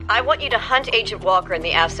I want you to hunt Agent Walker and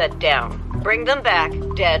the asset down. Bring them back,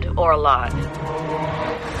 dead or alive.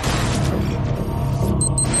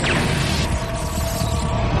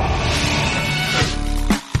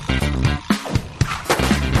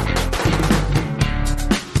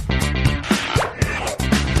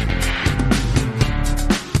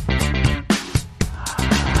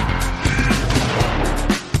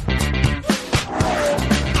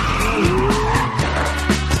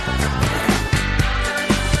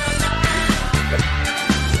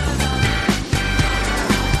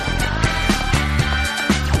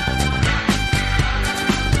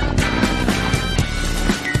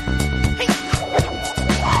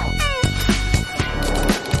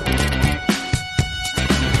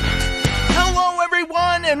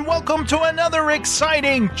 To another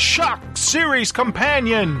exciting Chuck series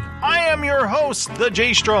companion. I am your host, the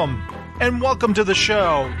J-Strom, and welcome to the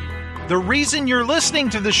show. The reason you're listening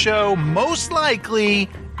to the show most likely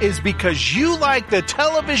is because you like the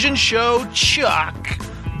television show Chuck.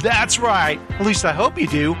 That's right. At least I hope you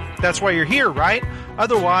do. That's why you're here, right?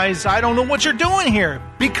 Otherwise, I don't know what you're doing here.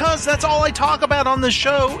 Because that's all I talk about on the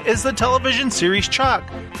show is the television series Chuck.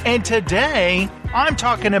 And today, I'm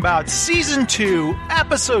talking about Season 2,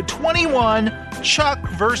 Episode 21, Chuck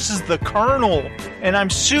versus the Colonel. And I'm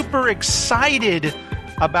super excited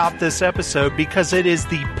about this episode because it is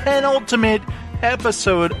the penultimate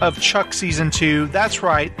episode of Chuck Season 2. That's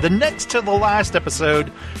right, the next to the last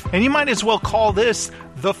episode. And you might as well call this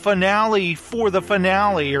the finale for the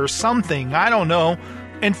finale or something. I don't know.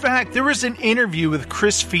 In fact, there was an interview with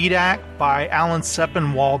Chris Fedak by Alan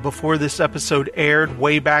Sepinwall before this episode aired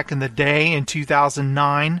way back in the day in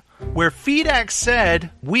 2009, where Fedak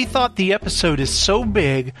said, "We thought the episode is so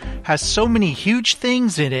big, has so many huge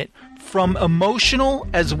things in it, from emotional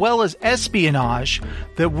as well as espionage,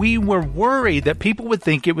 that we were worried that people would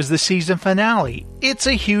think it was the season finale." It's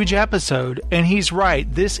a huge episode, and he's right.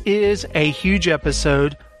 This is a huge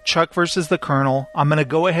episode. Chuck versus the Colonel. I'm going to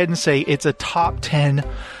go ahead and say it's a top 10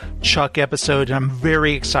 Chuck episode, and I'm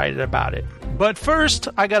very excited about it. But first,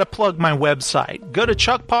 I got to plug my website. Go to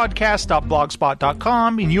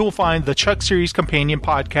chuckpodcast.blogspot.com, and you will find the Chuck Series Companion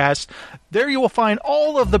podcast. There you will find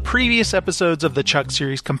all of the previous episodes of the Chuck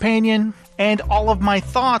Series Companion, and all of my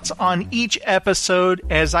thoughts on each episode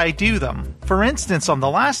as I do them. For instance, on the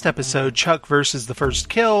last episode, Chuck versus the First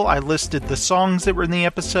Kill, I listed the songs that were in the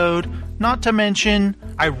episode. Not to mention,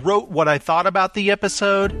 I wrote what I thought about the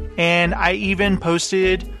episode, and I even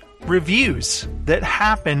posted reviews that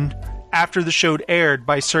happened after the show aired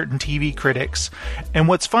by certain TV critics. And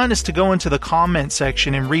what's fun is to go into the comment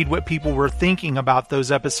section and read what people were thinking about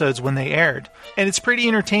those episodes when they aired. And it's pretty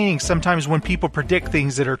entertaining sometimes when people predict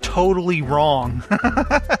things that are totally wrong.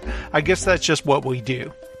 I guess that's just what we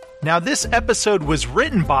do. Now, this episode was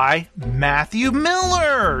written by Matthew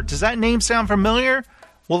Miller. Does that name sound familiar?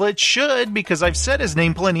 Well, it should, because I've said his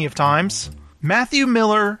name plenty of times. Matthew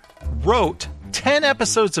Miller wrote 10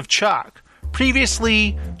 episodes of Chuck.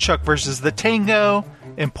 Previously, Chuck vs. the Tango,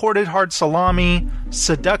 Imported Hard Salami,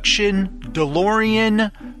 Seduction,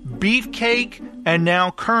 DeLorean, Beefcake, and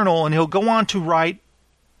now Colonel, and he'll go on to write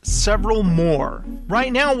several more.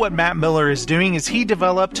 Right now, what Matt Miller is doing is he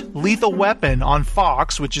developed Lethal Weapon on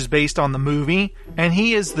Fox, which is based on the movie, and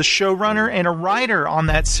he is the showrunner and a writer on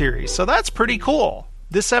that series, so that's pretty cool.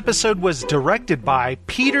 This episode was directed by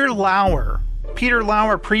Peter Lauer. Peter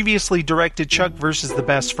Lauer previously directed Chuck vs. the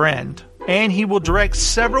Best Friend. And he will direct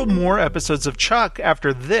several more episodes of Chuck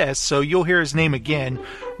after this, so you'll hear his name again.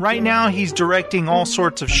 Right now, he's directing all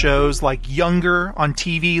sorts of shows like Younger on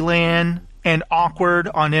TV Land and Awkward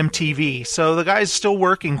on MTV, so the guy's still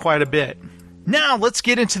working quite a bit. Now, let's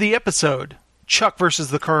get into the episode, Chuck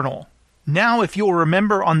versus the Colonel. Now, if you'll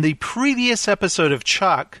remember on the previous episode of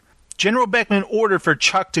Chuck, General Beckman ordered for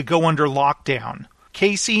Chuck to go under lockdown.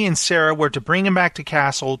 Casey and Sarah were to bring him back to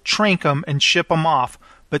Castle, trank him, and ship him off,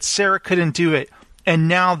 but Sarah couldn't do it, and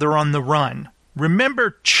now they're on the run.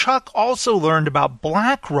 Remember, Chuck also learned about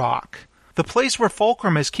Black Rock, the place where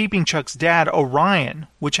Fulcrum is keeping Chuck's dad, Orion,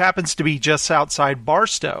 which happens to be just outside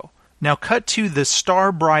Barstow. Now cut to the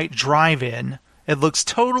Starbright Drive-In. It looks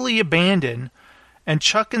totally abandoned, and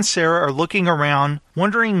Chuck and Sarah are looking around,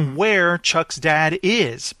 wondering where Chuck's dad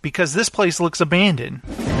is, because this place looks abandoned.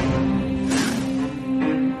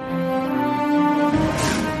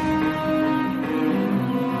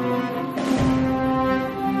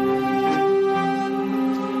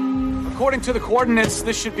 According to the coordinates,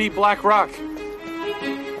 this should be Black Rock.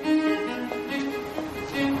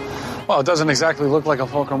 Well, it doesn't exactly look like a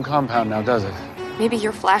Fulcrum compound now, does it? Maybe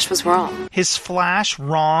your flash was wrong. His flash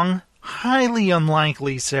wrong? Highly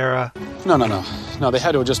unlikely, Sarah. No, they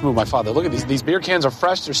had to have just moved my father. Look at these. These beer cans are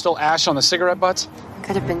fresh. There's still ash on the cigarette butts.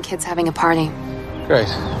 Could have been kids having a party. Great.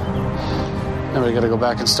 Now we gotta go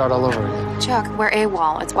back and start all over again. Chuck, we're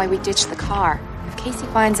AWOL. It's why we ditched the car. If Casey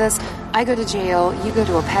finds us, I go to jail, you go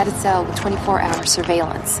to a padded cell with 24-hour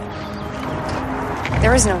surveillance.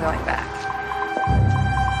 There is no going back.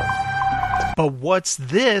 But what's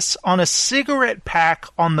this? On a cigarette pack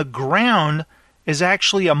on the ground is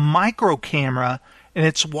actually a micro camera, and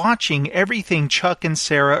it's watching everything Chuck and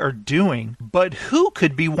Sarah are doing. But who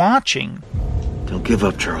could be watching? Don't give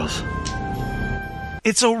up, Charles.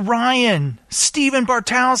 It's Orion, Stephen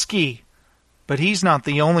Bartowski. But he's not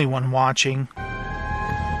the only one watching.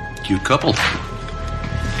 Cute couple.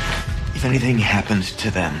 If anything happens to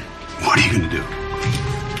them, What are you gonna do?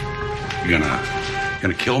 You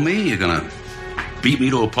gonna kill me? You gonna beat me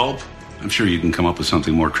to a pulp? I'm sure you can come up with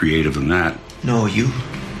something more creative than that. no, you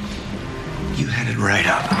had it right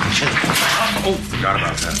up. Oh, forgot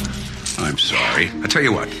about that. I'm sorry. I tell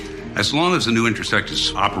you what, as long as the new intersect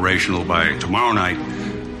is operational by tomorrow night,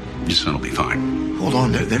 your son will be fine. Hold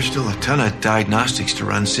on, there's still a ton of diagnostics to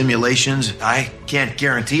run, simulations. I can't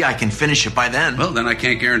guarantee I can finish it by then. Well, then I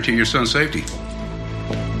can't guarantee your son's safety.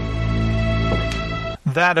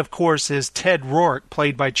 That, of course, is Ted Rourke,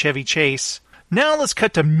 played by Chevy Chase. Now let's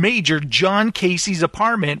cut to Major John Casey's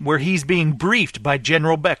apartment, where he's being briefed by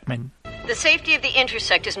General Beckman. The safety of the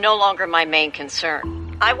intersect is no longer my main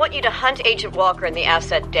concern. I want you to hunt Agent Walker and the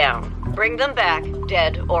asset down. Bring them back,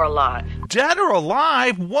 dead or alive. Dead or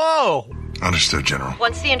alive? Whoa! Understood, General.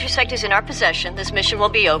 Once the intersect is in our possession, this mission will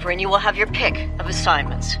be over and you will have your pick of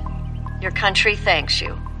assignments. Your country thanks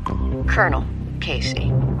you. Colonel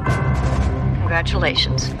Casey.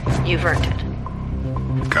 Congratulations. You've earned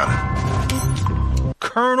it. Got it.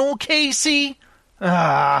 Colonel Casey?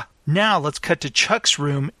 Now let's cut to Chuck's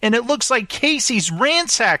room, and it looks like Casey's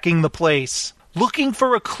ransacking the place, looking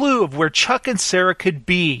for a clue of where Chuck and Sarah could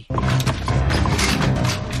be.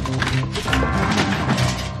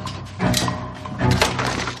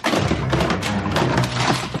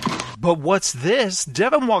 But what's this?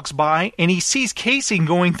 Devin walks by, and he sees Casey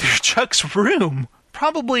going through Chuck's room.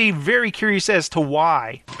 Probably very curious as to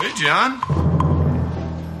why. Hey, John.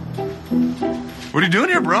 What are you doing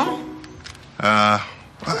here, bro?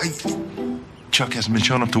 Chuck hasn't been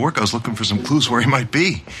showing up to work. I was looking for some clues where he might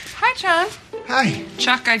be. Hi, John. Hi.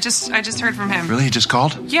 Chuck, I just heard from him. Really? He just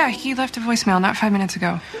called? Yeah, he left a voicemail not 5 minutes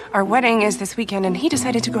ago. Our wedding is this weekend, and he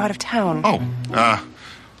decided to go out of town. Oh,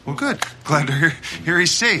 well, good. Glad to hear he's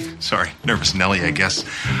safe. Sorry, nervous Nelly, I guess.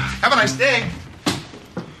 Have a nice day.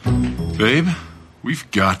 Babe, we've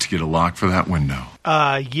got to get a lock for that window.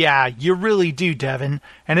 Yeah, you really do, Devin.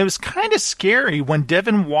 And it was kind of scary when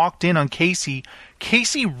Devin walked in on Casey.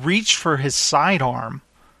 Casey reached for his sidearm.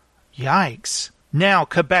 Yikes. Now,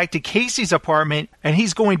 cut back to Casey's apartment, and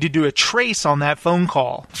he's going to do a trace on that phone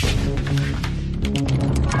call.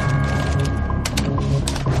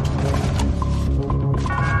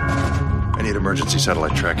 I need emergency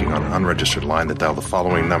satellite tracking on an unregistered line that dialed the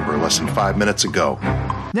following number less than 5 minutes ago.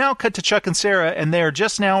 Now cut to Chuck and Sarah, and they are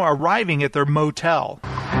just now arriving at their motel.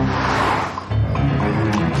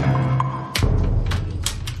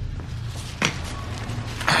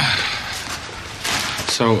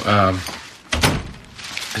 So,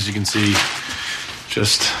 as you can see,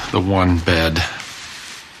 just the one bed.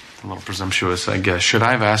 A little presumptuous, I guess. Should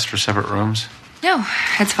I have asked for separate rooms? No,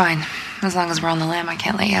 it's fine. As long as we're on the lam, I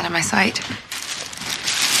can't let you out of my sight.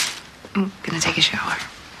 I'm gonna take a shower.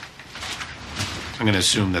 I'm going to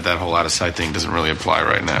assume that whole out-of-sight thing doesn't really apply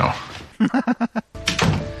right now.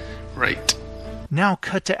 Right. Now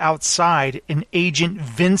cut to outside, and Agent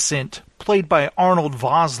Vincent, played by Arnold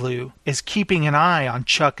Vosloo, is keeping an eye on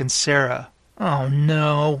Chuck and Sarah. Oh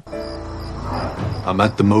no. I'm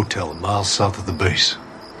at the motel miles south of the base.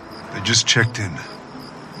 They just checked in.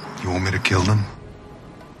 You want me to kill them?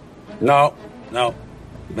 No.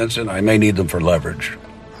 Vincent, I may need them for leverage.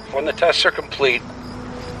 When the tests are complete,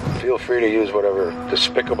 feel free to use whatever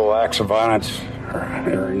despicable acts of violence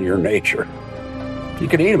are in your nature. You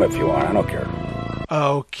can eat them if you want, I don't care.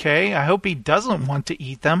 Okay, I hope he doesn't want to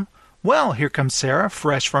eat them. Well, here comes Sarah,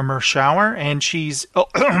 fresh from her shower, and she's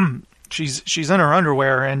she's in her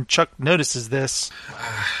underwear, and Chuck notices this.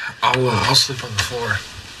 I'll sleep on the floor.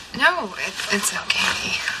 No, it's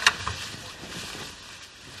okay.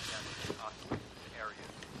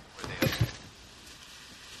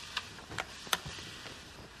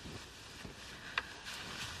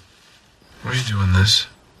 Why are you doing this?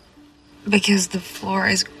 Because the floor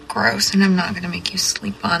is gross, and I'm not gonna make you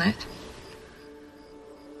sleep on it.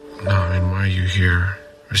 No, I mean, why are you here,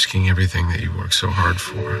 risking everything that you worked so hard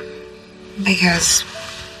for? Because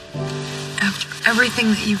After everything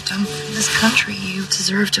that you've done for this country, you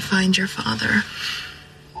deserve to find your father.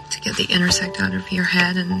 To get the intersect out of your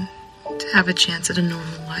head and to have a chance at a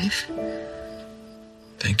normal life.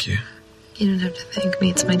 Thank you. You don't have to thank me.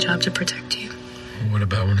 It's my job to protect you. What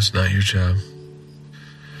about when it's not your job?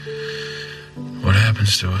 What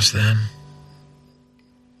happens to us then?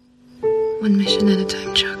 One mission at a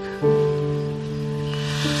time, Chuck.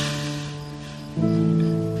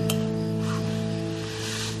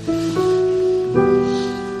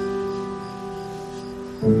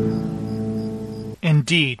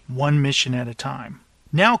 Indeed, one mission at a time.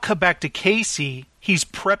 Now cut back to Casey. He's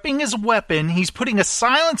prepping his weapon. He's putting a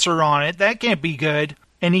silencer on it. That can't be good.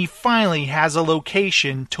 And he finally has a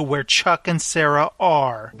location to where Chuck and Sarah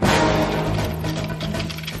are.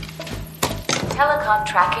 Telecom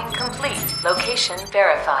tracking complete. Location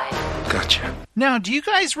verified. Gotcha. Now, do you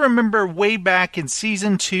guys remember way back in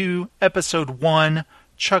Season 2, Episode 1,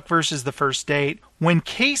 Chuck versus the First Date, when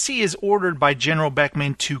Casey is ordered by General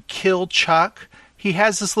Beckman to kill Chuck? He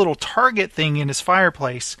has this little target thing in his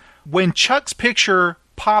fireplace. When Chuck's picture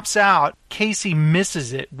pops out, Casey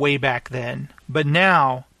misses it way back then. But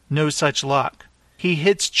now, no such luck. He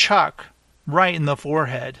hits Chuck right in the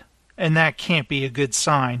forehead. And that can't be a good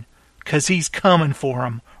sign, because he's coming for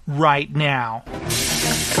him right now.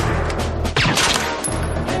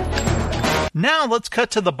 Now let's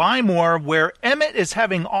cut to the Bymore, where Emmett is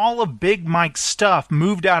having all of Big Mike's stuff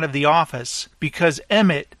moved out of the office because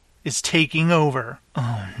Emmett is taking over.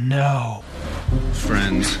 Oh no.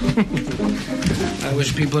 Friends. I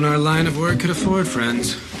wish people in our line of work could afford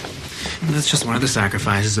friends. That's just one of the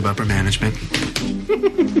sacrifices of upper management.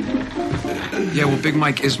 Yeah, well, Big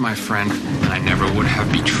Mike is my friend. I never would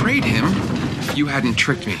have betrayed him if you hadn't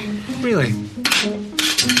tricked me. Really?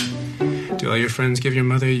 Do all your friends give your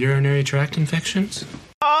mother urinary tract infections?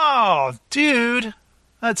 Oh, dude.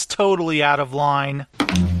 That's totally out of line.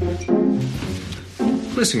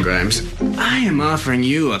 Listen, Grimes, I am offering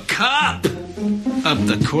you a cup up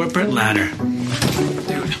the corporate ladder.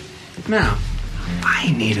 Dude, now,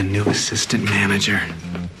 I need a new assistant manager.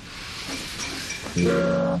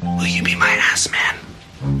 Will you be my ass man?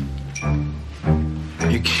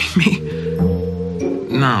 Are you kidding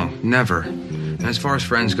me? No, never. As far as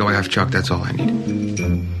friends go, I have Chuck. That's all I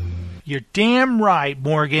need. You're damn right,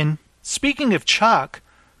 Morgan. Speaking of Chuck,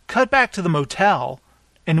 cut back to the motel,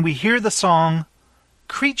 and we hear the song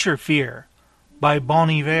Creature Fear by Bon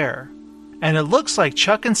Iver. And it looks like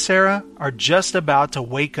Chuck and Sarah are just about to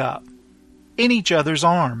wake up in each other's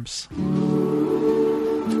arms.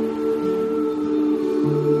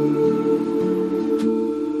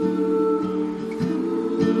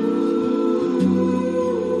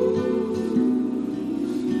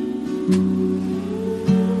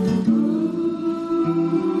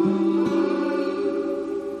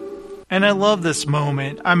 And I love this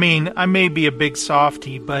moment. I mean, I may be a big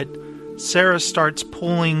softie, but Sarah starts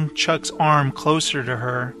pulling Chuck's arm closer to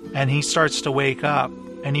her, and he starts to wake up,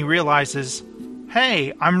 and he realizes,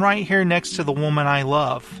 hey, I'm right here next to the woman I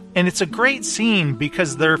love. And it's a great scene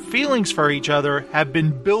because their feelings for each other have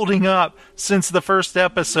been building up since the first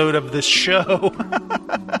episode of this show.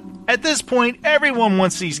 At this point, everyone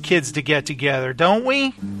wants these kids to get together, don't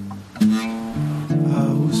we?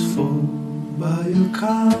 I was fooled by your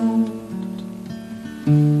count. I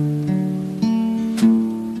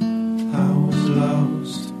was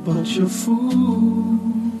lost, but your fool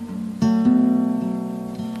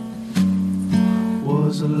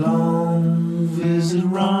was a long visit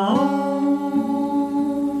round.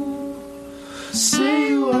 Say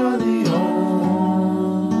you are the only.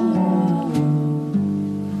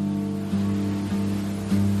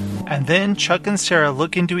 And then Chuck and Sarah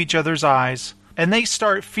look into each other's eyes, and they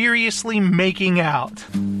start furiously making out.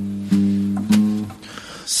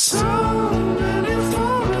 So many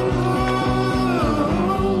falling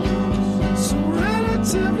walls, so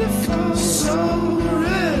relatively far, so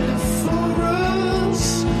ready for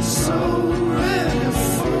us, so ready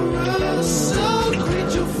for us, so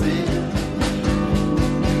creature fear.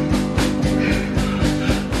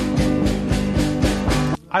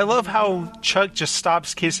 I love how Chuck just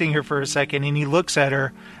stops kissing her for a second and he looks at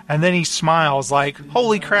her and then he smiles like,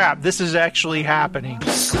 holy crap, this is actually happening.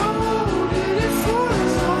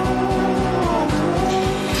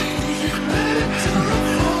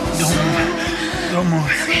 Don't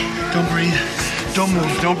move. Don't breathe. Don't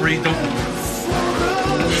move. Don't breathe. Don't move.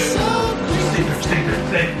 Stay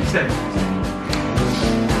there. Stay.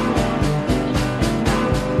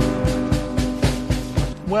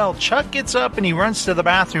 Well, Chuck gets up and he runs to the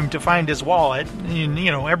bathroom to find his wallet. And,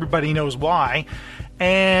 you know, everybody knows why.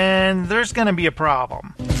 And there's going to be a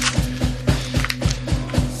problem.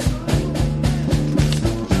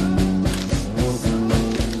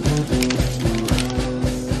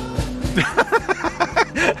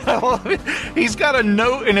 Well, he's got a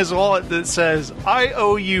note in his wallet that says, "I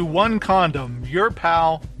owe you one condom. Your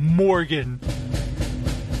pal, Morgan."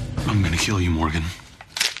 I'm gonna kill you, Morgan.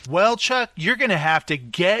 Well, Chuck, you're going to have to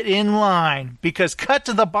get in line, because cut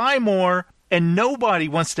to the buy more, and nobody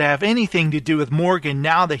wants to have anything to do with Morgan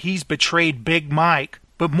now that he's betrayed Big Mike.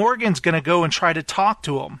 But Morgan's going to go and try to talk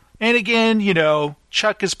to him. And again,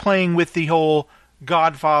 Chuck is playing with the whole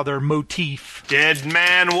Godfather motif. Dead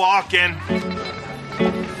man walking.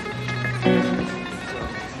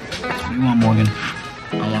 What do you want, Morgan?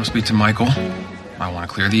 I want to speak to Michael. I want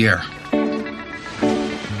to clear the air.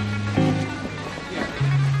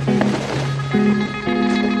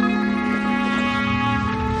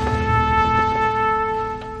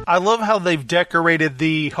 I love how they've decorated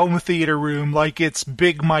the home theater room like it's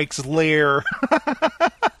Big Mike's lair.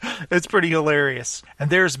 It's pretty hilarious. And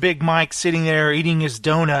there's Big Mike sitting there eating his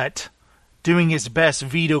donut, doing his best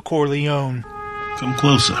Vito Corleone. Come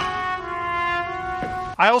closer.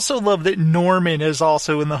 I also love that Norman is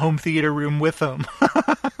also in the home theater room with him. Mike,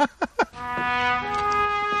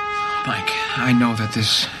 I know that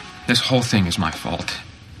this whole thing is my fault.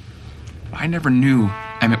 I never knew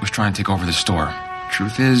Emmett was trying to take over the store.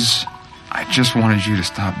 Truth is, I just wanted you to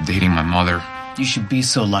stop dating my mother. You should be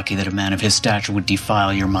so lucky that a man of his stature would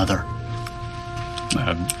defile your mother.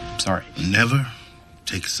 Sorry. Never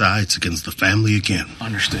take sides against the family again.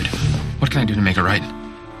 Understood. What can I do to make it right?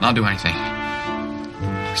 I'll do anything.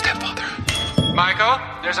 Stepfather. Michael,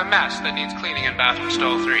 there's a mess that needs cleaning in bathroom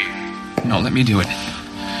stall 3. No, let me do it.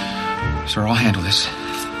 Sir, I'll handle this.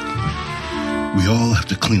 We all have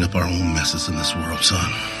to clean up our own messes in this world, son.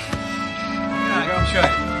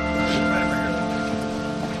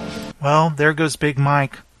 Well, there goes Big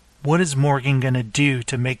Mike. What is Morgan gonna do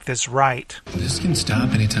to make this right? This can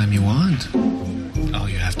stop anytime you want. All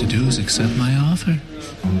you have to do is accept my offer.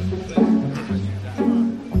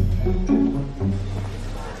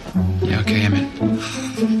 Yeah, okay, Emmett.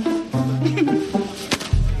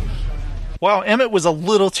 Well, Emmett was a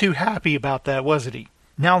little too happy about that, wasn't he?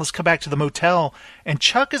 Now let's come back to the motel, and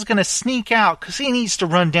Chuck is going to sneak out because he needs to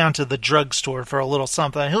run down to the drugstore for a little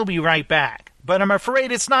something. He'll be right back. But I'm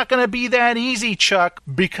afraid it's not going to be that easy, Chuck,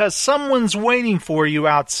 because someone's waiting for you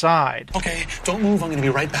outside. Okay, don't move. I'm going to be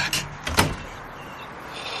right back.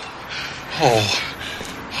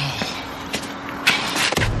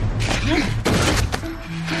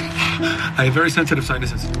 I have very sensitive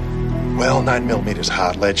sinuses. Well, 9mm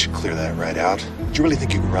hot lead should clear that right out. Do you really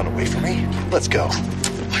think you can run away from me? Let's go.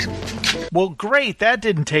 Well, great. That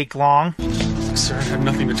didn't take long. Sir, I have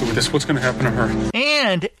nothing to do with this. What's going to happen to her?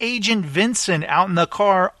 And Agent Vincent out in the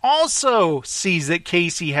car also sees that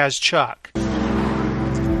Casey has Chuck.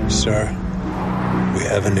 Sir, we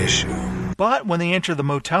have an issue. But when they enter the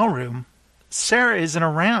motel room, Sarah isn't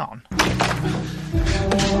around.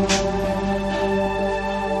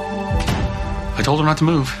 I told her not to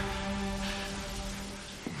move.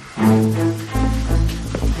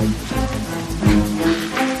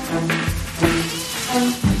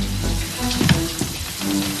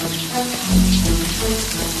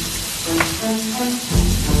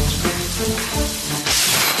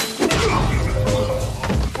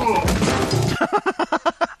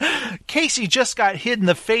 Casey just got hit in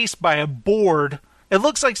the face by a board. It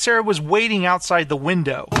looks like Sarah was waiting outside the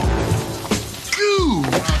window.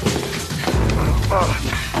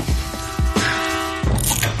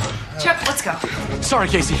 Chuck, let's go. Sorry,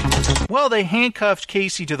 Casey. Well, they handcuffed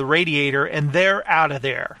Casey to the radiator, and they're out of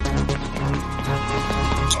there.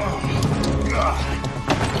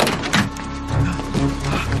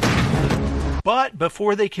 But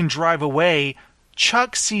before they can drive away,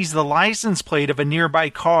 Chuck sees the license plate of a nearby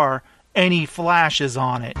car, and he flashes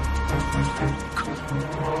on it.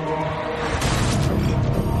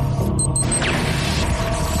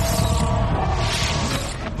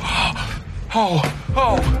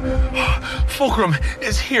 Fulcrum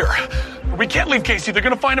is here. We can't leave Casey. They're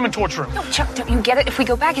going to find him and torture him. No, Chuck, don't you get it? If we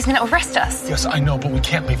go back, he's going to arrest us. Yes, I know, but we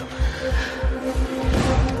can't leave him.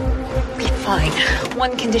 Fine.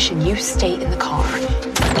 One condition, you stay in the car.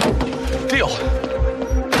 Deal.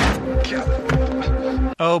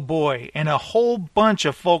 Oh boy, and a whole bunch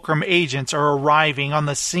of Fulcrum agents are arriving on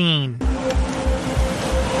the scene.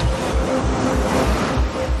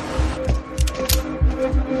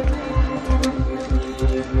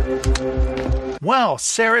 Well,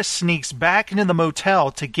 Sarah sneaks back into the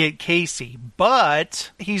motel to get Casey,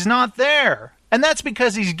 but he's not there. And that's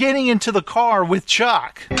because he's getting into the car with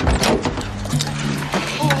Chuck.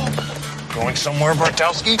 Going somewhere,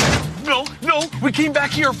 Bartowski? No, we came back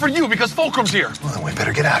here for you because Fulcrum's here. Well, then we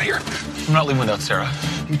better get out of here. I'm not leaving without Sarah.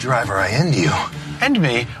 You drive or I end you. End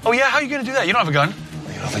me? Oh, yeah? How are you going to do that? You don't have a gun.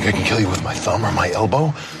 don't think I can kill you with my thumb or my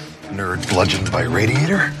elbow? Nerd bludgeoned by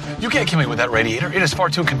radiator? You can't kill me with that radiator. It is far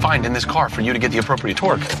too confined in this car for you to get the appropriate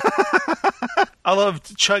torque. I love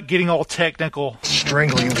Chuck getting all technical.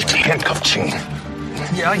 Strangle you with a handcuff chain.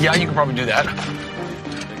 Yeah, you can probably do that.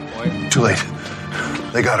 Too late.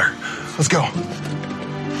 They got her. Let's go.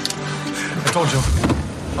 I told you,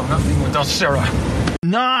 I'm not leaving without Sarah.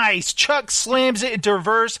 Nice! Chuck slams it into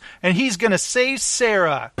reverse, and he's gonna save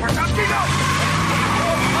Sarah.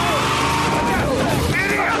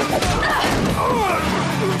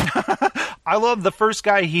 I love the first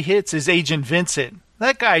guy he hits is Agent Vincent.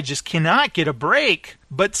 That guy just cannot get a break.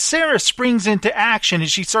 But Sarah springs into action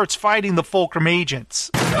as she starts fighting the Fulcrum agents.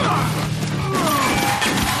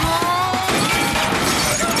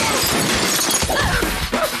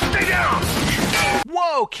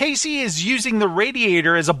 Whoa, Casey is using the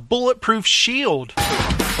radiator as a bulletproof shield.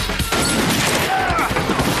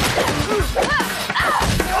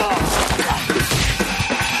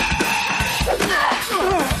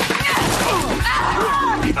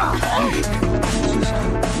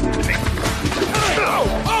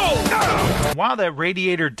 Wow, that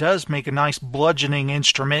radiator does make a nice bludgeoning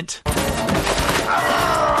instrument.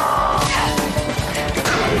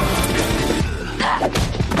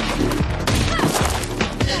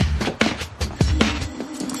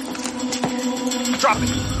 Drop it.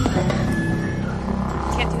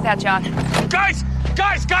 Can't do that, John. Guys!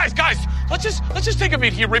 Let's just take a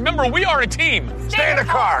beat here. Remember, we are a team. Stay in the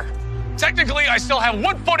car. Technically, I still have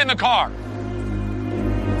 1 foot in the car.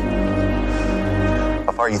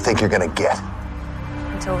 How far you think you're gonna get?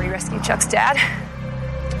 Until we rescue Chuck's dad.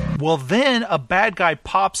 Well, then a bad guy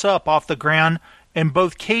pops up off the ground, and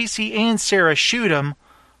both Casey and Sarah shoot him,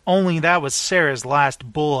 only that was Sarah's last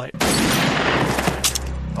bullet.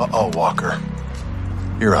 Uh-oh, Walker.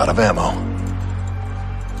 You're out of ammo.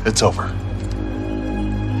 It's over.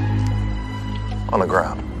 On the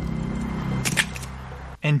ground.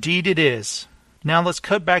 Indeed it is. Now let's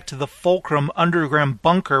cut back to the Fulcrum underground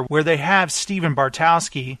bunker where they have Steven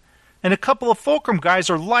Bartowski, and a couple of Fulcrum guys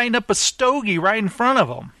are lighting up a stogie right in front of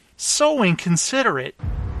them. So inconsiderate.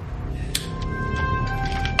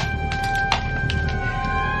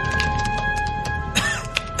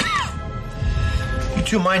 You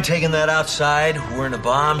two mind taking that outside? We're in a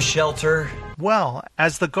bomb shelter. Well,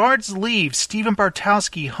 as the guards leave, Steven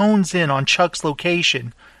Bartowski hones in on Chuck's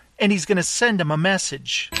location, and he's going to send him a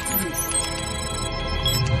message.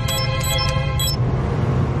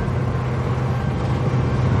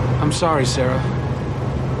 I'm sorry, Sarah.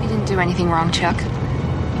 You didn't do anything wrong, Chuck.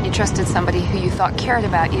 You trusted somebody who you thought cared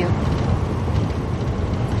about you.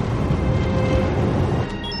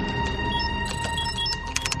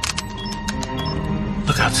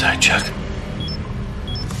 Look outside, Chuck.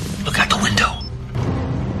 Look out the window.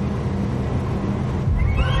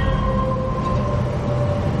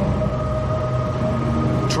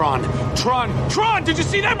 Tron! Did you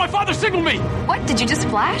see that? My father signaled me! What? Did you just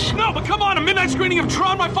flash? No, but come on, a midnight screening of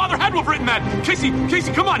Tron. My father had to have written that. Casey,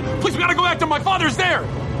 come on. Please, we gotta go after my father's there.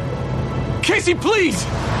 Casey, please!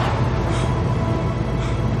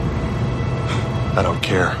 I don't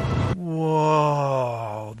care.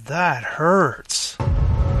 Whoa, that hurts.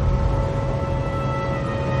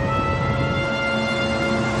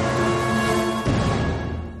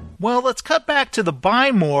 Well, let's cut back to the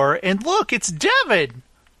Buy More, and look, it's Devin!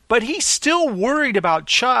 But he's still worried about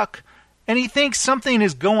Chuck, and he thinks something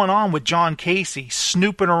is going on with John Casey,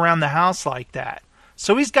 snooping around the house like that.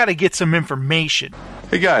 So he's got to get some information.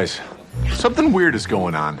 Hey guys, something weird is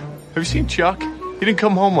going on. Have you seen Chuck? He didn't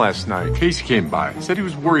come home last night. Casey came by. Said he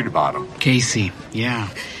was worried about him. Casey, yeah.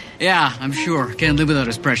 Yeah, I'm sure. Can't live without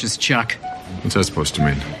his precious Chuck. What's that supposed to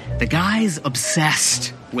mean? The guy's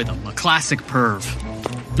obsessed with him. A classic perv.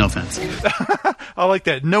 No offense. I like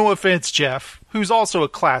that. No offense, Jeff, who's also a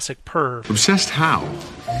classic perv. Obsessed how?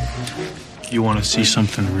 You want to see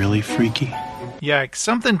something really freaky? Yeah,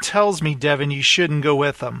 something tells me, Devin, you shouldn't go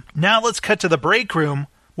with them. Now let's cut to the break room,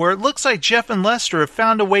 where it looks like Jeff and Lester have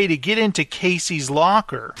found a way to get into Casey's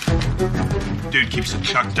locker. Dude keeps a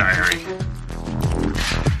Chuck diary.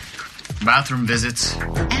 Bathroom visits.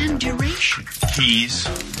 And duration. Keys.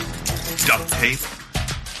 Duct tape.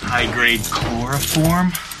 High-grade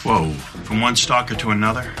chloroform. Whoa. From one stalker to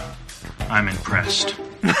another. I'm impressed.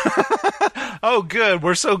 Oh, good.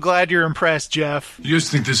 We're so glad you're impressed, Jeff. You guys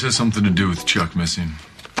think this has something to do with Chuck missing?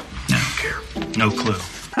 I don't care. No clue.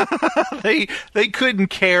 They couldn't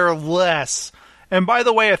care less. And by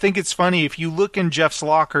the way, I think it's funny, if you look in Jeff's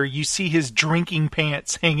locker, you see his drinking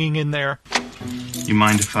pants hanging in there. You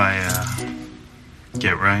mind if I,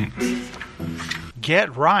 get right?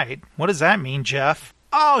 Get right? What does that mean, Jeff?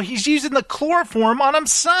 Oh, he's using the chloroform on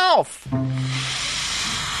himself.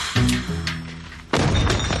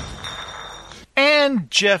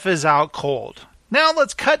 And Jeff is out cold. Now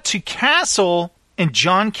let's cut to Castle, and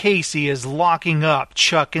John Casey is locking up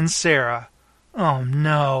Chuck and Sarah. Oh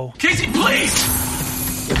no. Casey, please!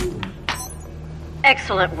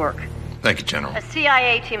 Excellent work. Thank you, General. A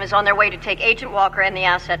CIA team is on their way to take Agent Walker and the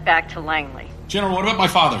asset back to Langley. General, what about my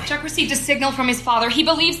father? Chuck received a signal from his father. He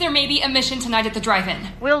believes there may be a mission tonight at the drive-in.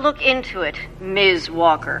 We'll look into it, Ms.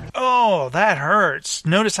 Walker. Oh, that hurts.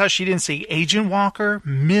 Notice how she didn't say Agent Walker,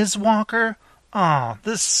 Ms. Walker? Oh,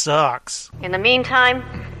 this sucks. In the meantime,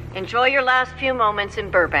 enjoy your last few moments in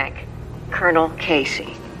Burbank. Colonel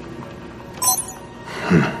Casey.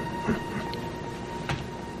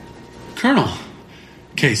 Colonel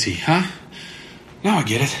Casey, huh? Now I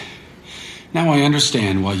get it. Now I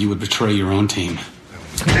understand why you would betray your own team.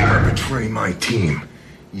 Never betray my team.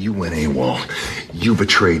 You went AWOL. You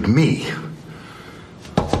betrayed me.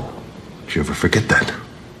 Did you ever forget that?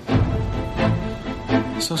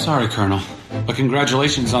 So sorry, Colonel. But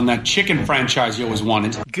congratulations on that chicken franchise you always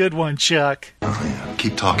wanted. Good one, Chuck. Oh, yeah.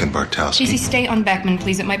 Keep talking, Bartowski. Casey, stay on Beckman,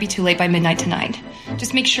 please. It might be too late by midnight tonight.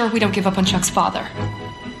 Just make sure we don't give up on Chuck's father.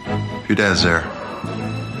 If your dad's there,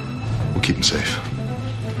 we'll keep him safe.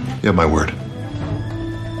 You have my word.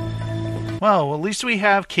 Well, at least we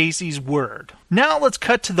have Casey's word. Now let's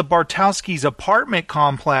cut to the Bartowski's apartment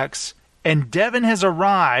complex, and Devin has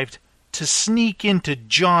arrived to sneak into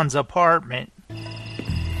John's apartment.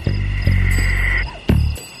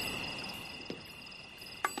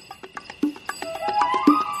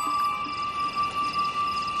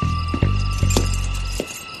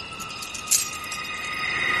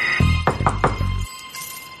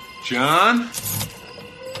 John?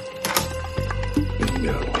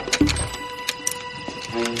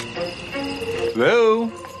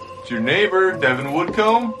 Hello? It's your neighbor, Devin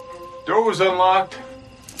Woodcomb. Door was unlocked.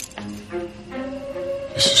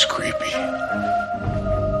 This is creepy.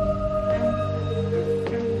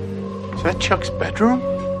 Is that Chuck's bedroom?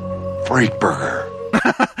 Freak burger.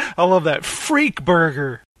 I love that. Freak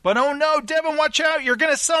burger. But oh no, Devin, watch out. You're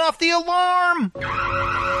going to set off the alarm.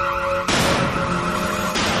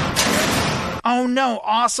 Oh no,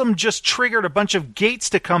 Awesome just triggered a bunch of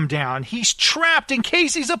gates to come down. He's trapped in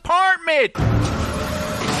Casey's apartment!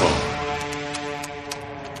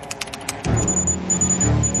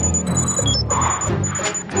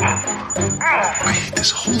 I hate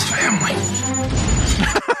this whole family.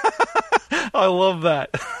 I love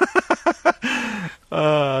that.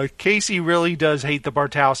 Casey really does hate the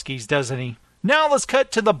Bartowskis, doesn't he? Now let's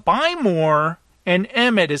cut to the Buy More, and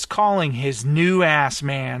Emmett is calling his new ass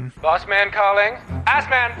man. Boss man calling. Ass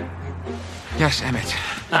man! Yes, Emmett.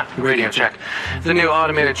 Radio check. The new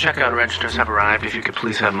automated checkout registers have arrived. If you could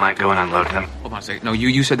please have Mike go and unload them. Hold on a second. No,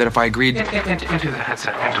 you said that if I agreed... Into the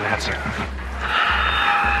headset.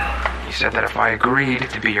 You said that if I agreed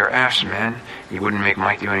to be your ass man, you wouldn't make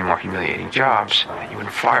Mike do any more humiliating jobs, and you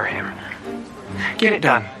wouldn't fire him. Get it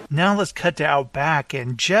done. Now let's cut to Outback,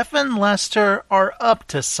 and Jeff and Lester are up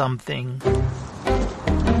to something.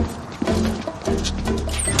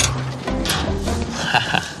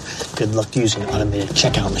 Good luck using automated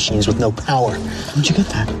checkout machines with no power. Where'd you get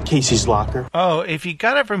that? Casey's locker. Oh, if you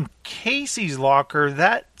got it from Casey's locker,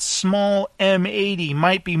 that small M80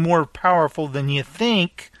 might be more powerful than you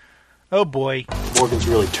think. Oh boy. Morgan's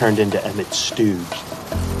really turned into Emmett Stooge.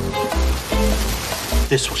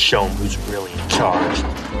 This will show him who's really in charge.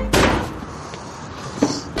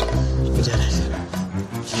 You did it.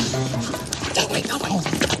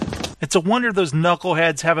 It's a wonder those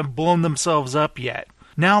knuckleheads haven't blown themselves up yet.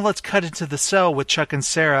 Now let's cut into the cell with Chuck and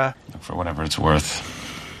Sarah. For whatever it's worth.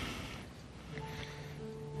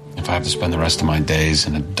 If I have to spend the rest of my days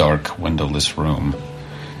in a dark, windowless room,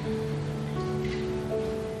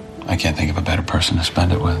 I can't think of a better person to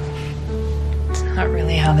spend it with. It's not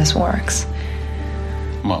really how this works.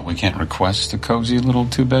 What, we can't request a cozy little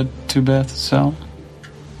two-bed, two-bath cell?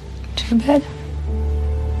 Two-bed?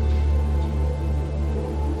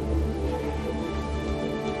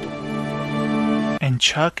 And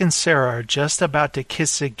Chuck and Sarah are just about to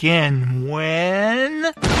kiss again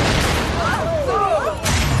when...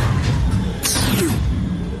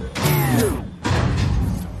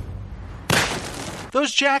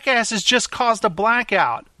 Those jackasses just caused a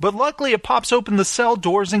blackout, but luckily it pops open the cell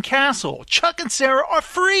doors and Castle. Chuck and Sarah are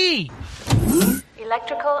free!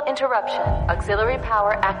 Electrical interruption. Auxiliary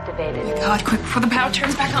power activated. God, quick before the power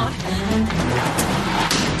turns back on.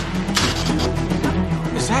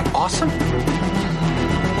 Is that awesome?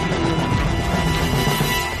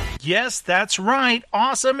 Yes, that's right.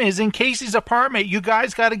 Awesome is in Casey's apartment. You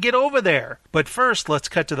guys got to get over there. But first, let's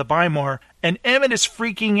cut to the Bymore, and Emmett is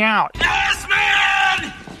freaking out. Yes,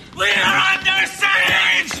 man! We are under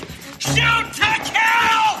siege! Shoot to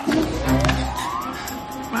kill!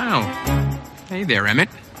 Wow. Hey there, Emmett.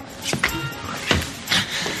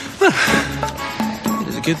 It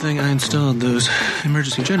is a good thing I installed those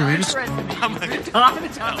emergency generators.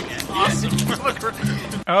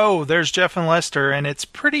 Oh, there's Jeff and Lester, and it's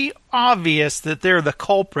pretty obvious that they're the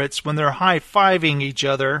culprits when they're high-fiving each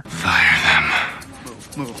other. Fire them.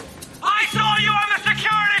 Move. I saw you on the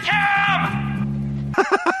security cam!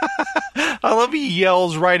 I love he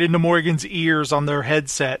yells right into Morgan's ears on their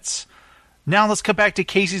headsets. Now let's cut back to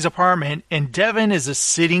Casey's apartment, and Devin is a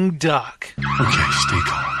sitting duck. Okay, stay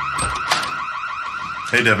calm.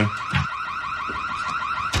 Hey, Devin.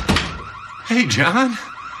 Hey, John.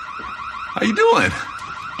 How you doing?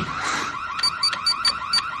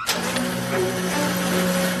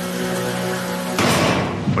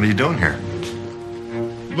 What are you doing here?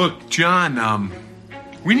 Look, John,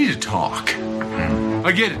 we need to talk.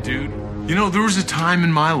 I get it, dude. You know, there was a time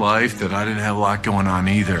in my life that I didn't have a lot going on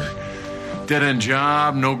either. Dead-end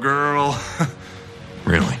job, no girl.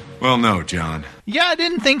 Really? Well, no, John. Yeah, I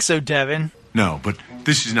didn't think so, Devin. No, but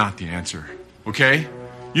this is not the answer, okay?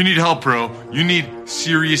 You need help, bro. You need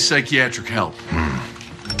serious psychiatric help.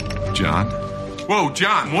 John? Whoa,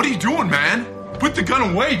 John, what are you doing, man? Put the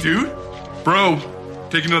gun away, dude. Bro,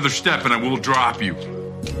 take another step and I will drop you.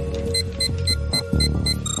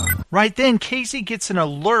 Right then, Casey gets an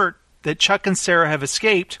alert that Chuck and Sarah have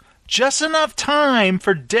escaped. Just enough time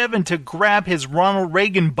for Devin to grab his Ronald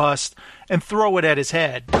Reagan bust and throw it at his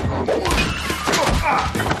head.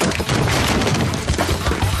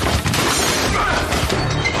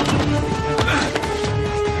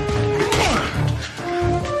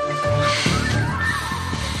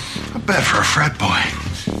 Not bad for a frat boy.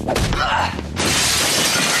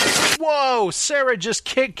 Whoa, Sarah just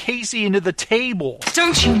kicked Casey into the table.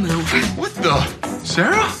 Don't you move. What the?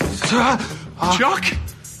 Sarah? Chuck?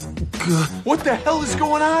 What the hell is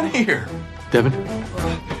going on here? Devin,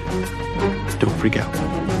 don't freak out.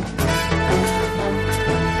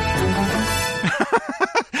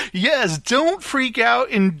 Yes, don't freak out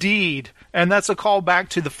indeed. And that's a call back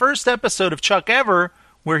to the first episode of Chuck Ever,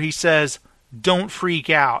 where he says, don't freak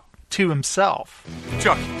out, to himself.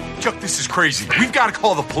 Chuck, this is crazy. We've got to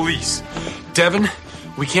call the police. Devin,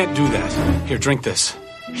 we can't do that. Here, drink this.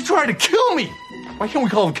 He tried to kill me. Why can't we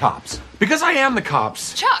call the cops? Because I am the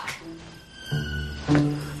cops. Chuck!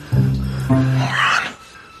 Moron.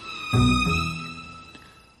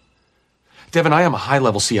 Devin, I am a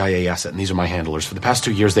high-level CIA asset, and these are my handlers. For the past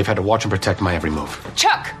 2 years, they've had to watch and protect my every move.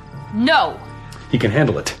 Chuck! No! He can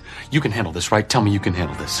handle it. You can handle this, right? Tell me you can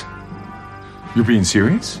handle this. You're being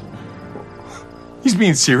serious? He's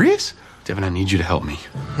being serious? Devin, I need you to help me.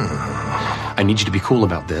 I need you to be cool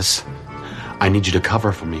about this. I need you to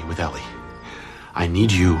cover for me with Ellie. I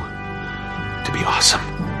need you to be awesome.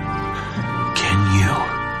 Can you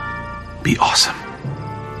be awesome?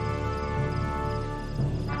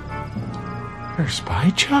 You're a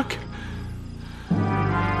spy, Chuck?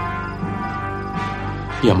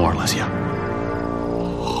 Yeah, more or less, yeah.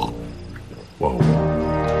 Whoa.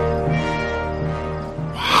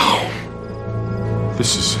 Wow.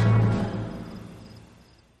 This is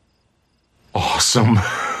awesome.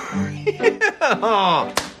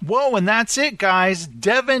 Yeah. Whoa, and that's it, guys.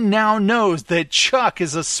 Devin now knows that Chuck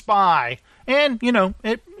is a spy. And, you know,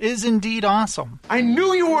 it is indeed awesome. I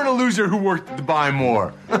knew you weren't a loser who worked at the Buy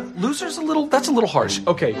More. Loser's that's a little harsh.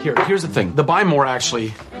 Okay, here's the thing. The Buy More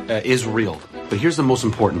actually is real. But here's the most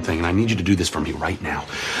important thing, and I need you to do this for me right now.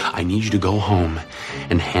 I need you to go home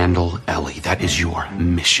and handle Ellie. That is your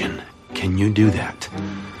mission. Can you do that?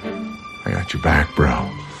 I got your back, bro.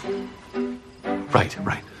 Right.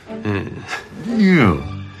 You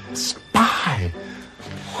spy.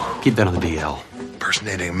 Keep that on the DL.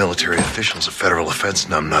 Impersonating a military official is a federal offense,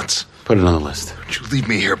 numbnuts. Put it on the list. Don't you leave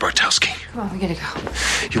me here, Bartowski. Come on, we gotta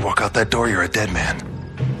go. You walk out that door, you're a dead man.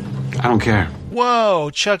 I don't care.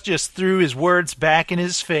 Whoa, Chuck just threw his words back in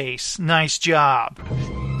his face. Nice job.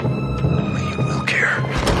 You will care.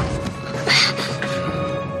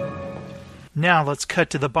 Now let's cut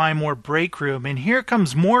to the Buy More break room, and here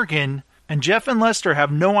comes Morgan, and Jeff and Lester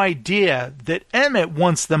have no idea that Emmett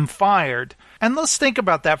wants them fired. And let's think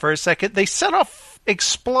about that for a second. They set off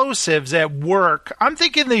explosives at work. I'm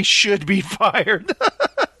thinking they should be fired.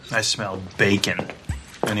 I smell bacon.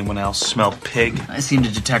 Anyone else smell pig? I seem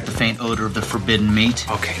to detect the faint odor of the forbidden meat.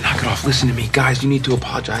 Okay, knock it off. Listen to me. Guys, you need to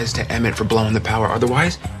apologize to Emmett for blowing the power.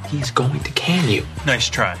 Otherwise, he's going to can you. Nice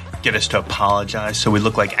try. Get us to apologize so we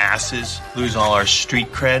look like asses, lose all our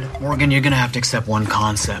street cred? Morgan, you're gonna have to accept one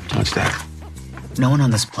concept. What's that? No one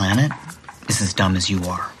on this planet is as dumb as you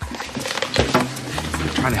are. I'm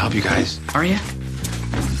trying to help you guys. Are you?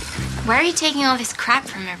 Why are you taking all this crap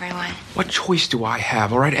from everyone? What choice do I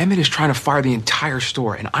have? All right, Emmett is trying to fire the entire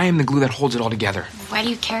store, and I am the glue that holds it all together. Why do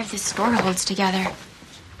you care if the store holds together?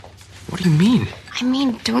 What do you mean? I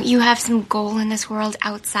mean, don't you have some goal in this world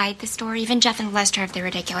outside the store? Even Jeff and Lester have their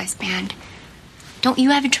ridiculous band. Don't you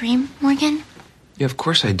have a dream, Morgan? Yeah, of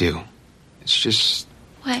course I do. It's just...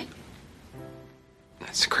 What?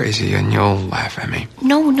 It's crazy, and you'll laugh at me.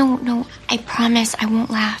 No. I promise I won't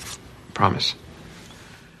laugh. Promise.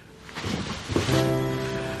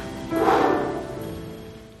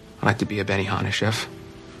 I'd like to be a Benihana chef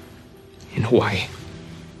in Hawaii.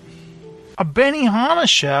 A Benihana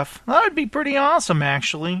chef? That would be pretty awesome,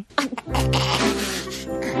 actually. I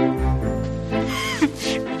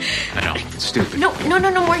know, it's stupid. No,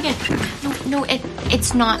 Morgan. No,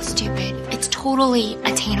 it's not stupid. It's totally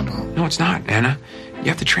attainable. No, it's not, Anna. You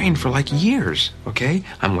have to train for like years, okay?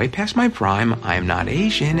 I'm way past my prime, I am not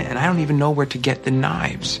Asian, and I don't even know where to get the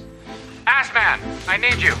knives. Assman, I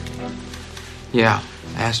need you. Yeah,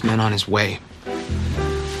 Assman on his way.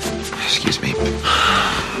 Excuse me.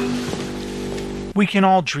 We can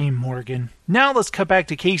all dream, Morgan. Now let's cut back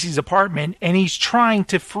to Casey's apartment, and he's trying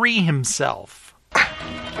to free himself.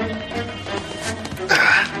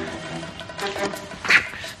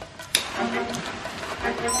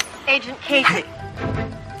 Agent Casey.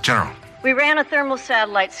 General. We ran a thermal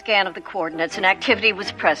satellite scan of the coordinates, and activity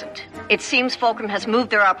was present. It seems Fulcrum has moved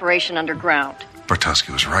their operation underground.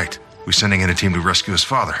 Bartowski was right. We're sending in a team to rescue his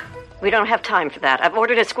father. We don't have time for that. I've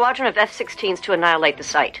ordered a squadron of F-16s to annihilate the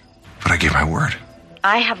site. But I gave my word.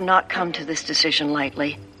 I have not come to this decision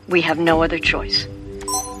lightly. We have no other choice.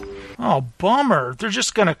 Oh, bummer. They're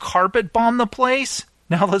just gonna carpet bomb the place?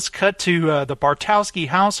 Now let's cut to the Bartowski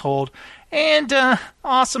household, and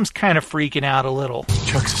Awesome's kind of freaking out a little.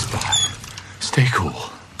 Chuck's a spy. Stay cool.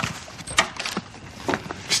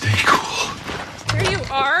 Stay cool. There you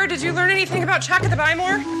are. Did you learn anything about Chuck at the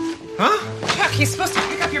Bymore? Huh? Chuck, he's supposed to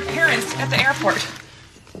pick up your parents at the airport.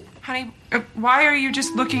 Honey, why are you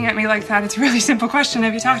just looking at me like that? It's a really simple question.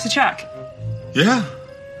 Have you talked to Chuck? Yeah.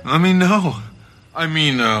 I mean, no. I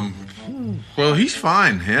mean, well, he's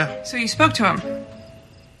fine, yeah. So you spoke to him?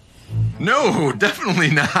 No,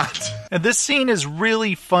 definitely not. And this scene is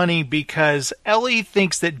really funny because Ellie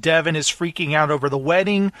thinks that Devin is freaking out over the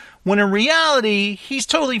wedding, when in reality, he's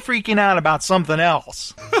totally freaking out about something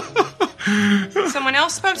else. Someone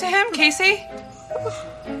else spoke to him? Casey?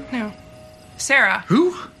 No. Sarah?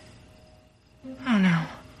 Who? Oh, no.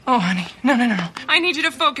 Oh, honey. No. I need you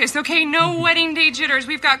to focus, okay? No wedding day jitters.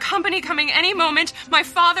 We've got company coming any moment. My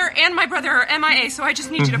father and my brother are MIA, so I just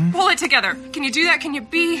need you to pull it together. Can you do that? Can you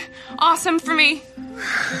be awesome for me?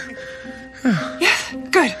 Yes,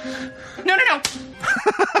 good. No.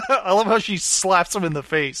 I love how she slaps him in the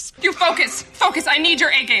face. You focus. Focus. I need your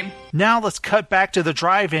A game. Now let's cut back to the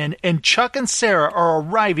drive-in, and Chuck and Sarah are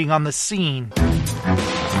arriving on the scene.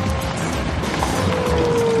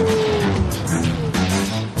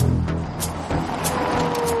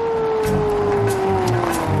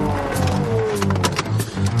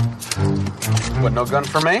 What, no gun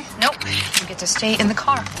for me? Nope. You get to stay in the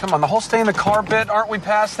car. Come on, the whole stay in the car bit, aren't we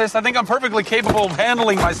past this? I think I'm perfectly capable of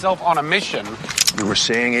handling myself on a mission. You were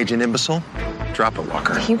saying, Agent Imbecile? Drop it,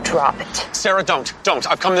 Walker. You drop it. Sarah, don't.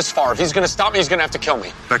 I've come this far. If he's gonna stop me, he's gonna have to kill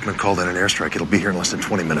me. Beckman called in an airstrike. It'll be here in less than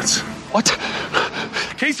 20 minutes. What?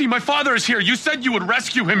 Casey, my father is here. You said you would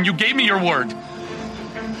rescue him. You gave me your word.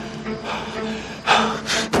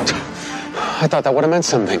 I thought that would have meant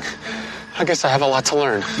something. I guess I have a lot to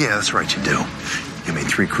learn. Yeah, that's right, you do. You made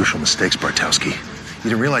 3 crucial mistakes, Bartowski. You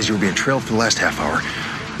didn't realize you were being trailed for the last half hour.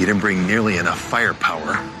 You didn't bring nearly enough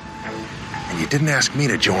firepower. And you didn't ask me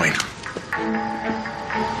to join.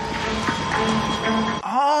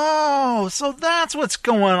 Oh, so that's what's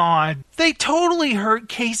going on. They totally hurt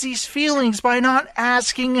Casey's feelings by not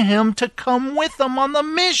asking him to come with them on the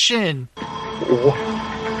mission.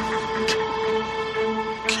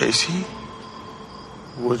 Casey?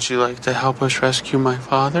 Would you like to help us rescue my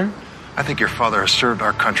father? I think your father has served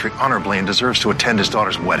our country honorably and deserves to attend his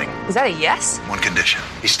daughter's wedding. Is that a yes? One condition.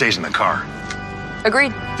 He stays in the car.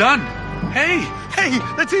 Agreed. Done. Hey,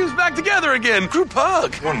 the team's back together again. Group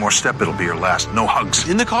hug. One more step, it'll be your last. No hugs.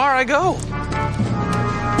 In the car I go.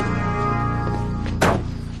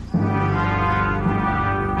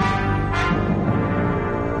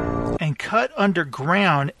 And cut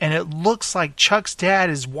underground, and it looks like Chuck's dad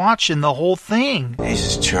is watching the whole thing.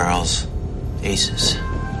 Aces, Charles. Aces.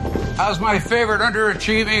 How's my favorite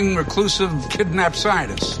underachieving, reclusive, kidnapped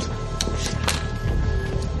scientist?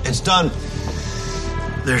 It's done.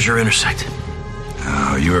 There's your intersect.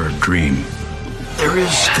 Oh, you're a dream. There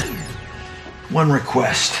is one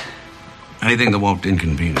request. Anything that won't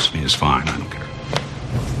inconvenience me is fine. I don't care.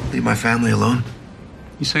 Leave my family alone?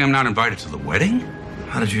 You say I'm not invited to the wedding?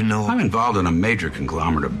 How did you know? I'm involved in a major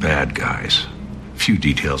conglomerate of bad guys. Few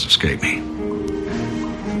details escape me.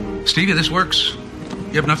 Stevie, this works.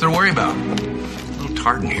 You have nothing to worry about. A little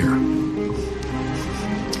tart in here.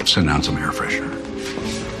 Send down some air freshener.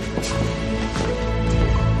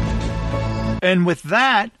 And with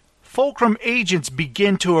that, Fulcrum agents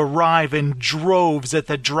begin to arrive in droves at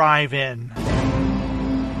the drive-in.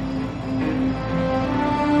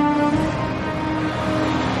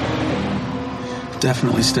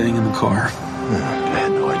 Definitely staying in the car. I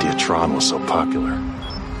had no idea Tron was so popular.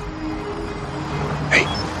 Hey.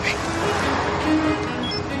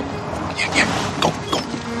 Yeah, go.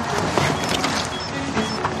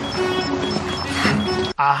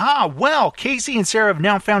 Aha, well, Casey and Sarah have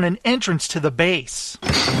now found an entrance to the base.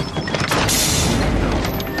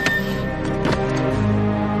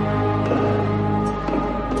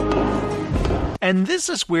 And this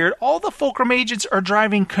is weird, all the Fulcrum agents are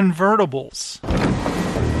driving convertibles.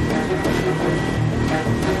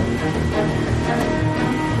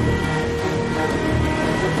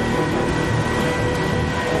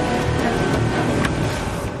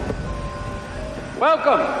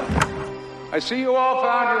 Welcome. I see you all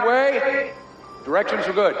found your way. Directions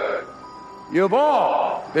are good. You've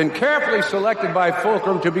all been carefully selected by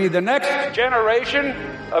Fulcrum to be the next generation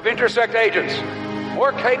of Intersect agents.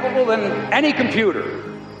 More capable than any computer.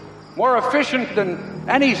 More efficient than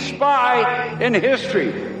any spy in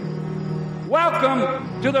history.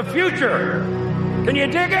 Welcome to the future. Can you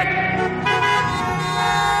dig it?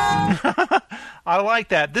 I like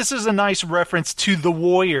that. This is a nice reference to The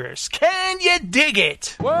Warriors. Can you dig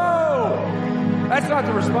it? Whoa! That's not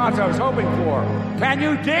the response I was hoping for. Can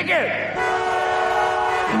you dig it?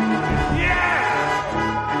 Yes!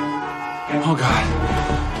 Oh,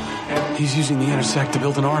 God. He's using the intersect to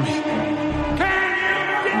build an army.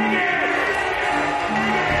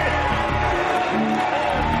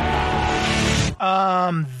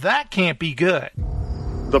 That can't be good.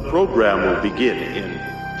 The program will begin in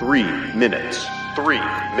 3 minutes. 3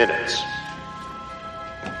 minutes.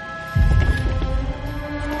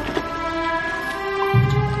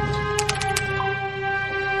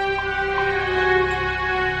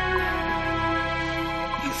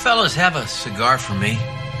 You fellas have a cigar for me?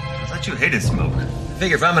 I thought you hated smoke. I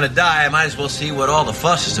figure if I'm gonna die, I might as well see what all the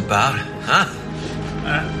fuss is about, huh?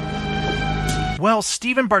 Well,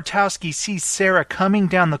 Stephen Bartowski sees Sarah coming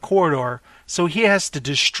down the corridor, so he has to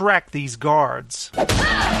distract these guards.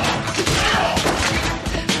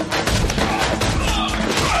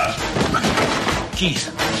 Keys.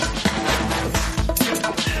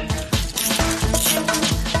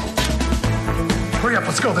 Hurry up,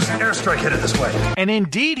 let's go. There's an airstrike headed this way. And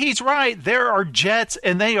indeed, he's right. There are jets,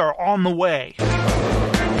 and they are on the way. 3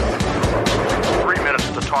 minutes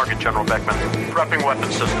to target, General Beckman. Prepping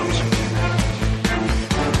weapon systems.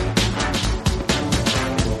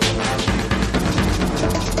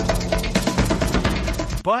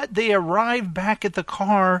 But they arrive back at the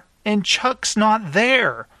car, and Chuck's not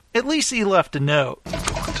there. At least he left a note.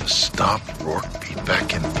 Want to stop Rourke? Be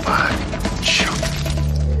back in 5. Chuck.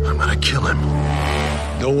 I'm gonna kill him.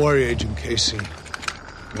 Don't worry, Agent Casey.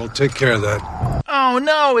 We'll take care of that. Oh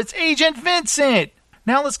no, it's Agent Vincent!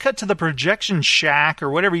 Now let's cut to the projection shack,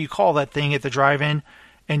 or whatever you call that thing at the drive-in,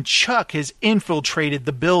 and Chuck has infiltrated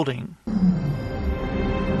the building.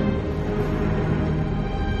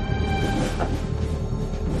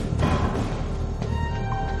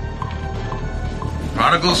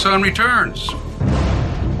 Prodigal son returns.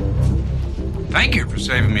 Thank you for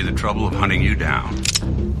saving me the trouble of hunting you down.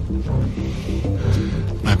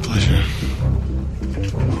 My pleasure.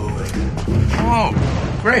 Oh,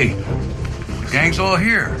 great. The gang's all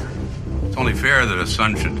here. It's only fair that a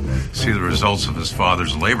son should see the results of his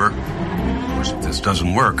father's labor. Of course, if this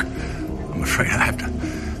doesn't work, I'm afraid I have to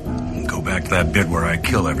go back to that bit where I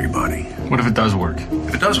kill everybody. What if it does work?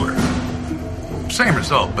 If it does work, same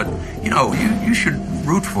result, but, you should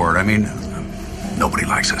root for it. I mean, nobody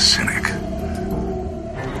likes a cynic.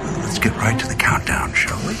 Let's get right to the countdown,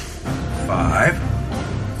 shall we? 5,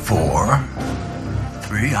 4,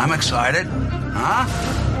 3, I'm excited. 2,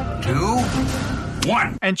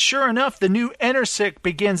 1. And sure enough, the new Intersect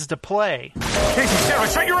begins to play. Casey, Sarah,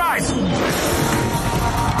 shut your eyes!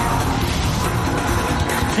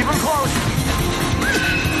 Keep them closed!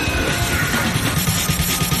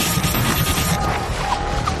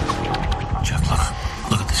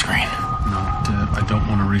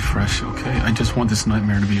 I just want this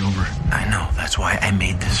nightmare to be over. I know. That's why I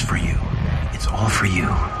made this for you. It's all for you.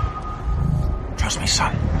 Trust me,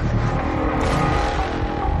 son.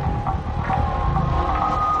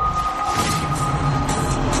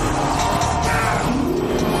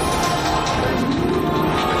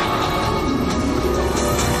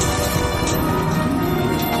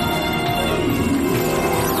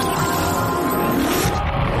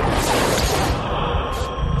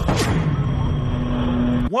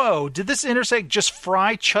 Whoa, did this intersect just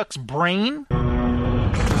fry Chuck's brain? Wow.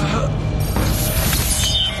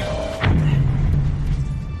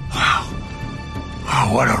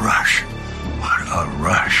 Oh, what a rush. What a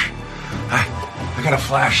rush. I got a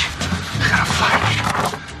flash.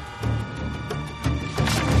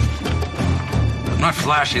 I'm not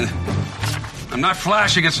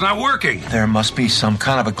flashing. It's not working. There must be some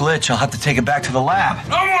kind of a glitch. I'll have to take it back to the lab.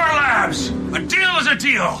 No more labs. A deal is a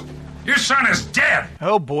deal. Your son is dead.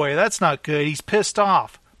 Oh boy, that's not good. He's pissed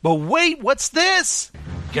off. But wait, what's this?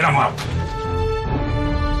 Get him up.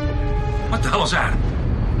 What the hell is that?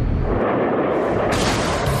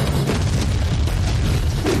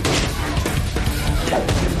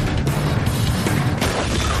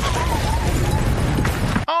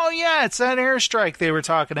 Oh yeah, it's that airstrike they were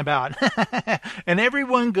talking about. And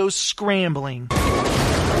everyone goes scrambling.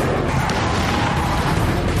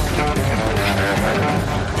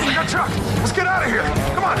 I got Chuck. Let's get out of here.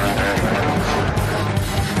 Come on.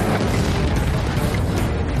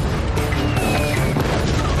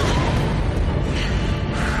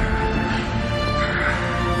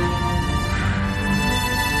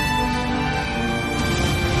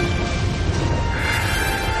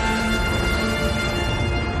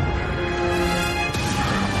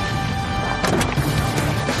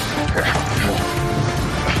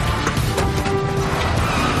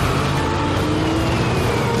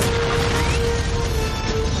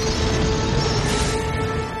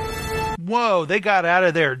 Whoa, they got out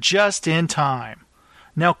of there just in time.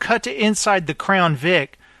 Now cut to inside the Crown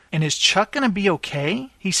Vic, and is Chuck gonna be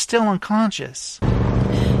okay? He's still unconscious.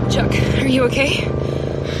 Chuck, are you okay?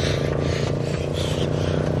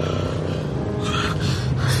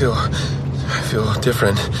 I feel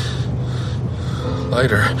different.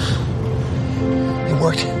 Lighter. It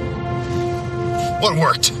worked. What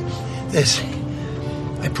worked? This.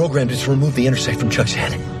 I programmed it to remove the intersect from Chuck's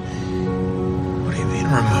head. What do you mean,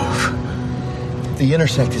 remove? The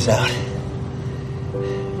intersect is out.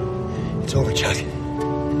 It's over, Chuck.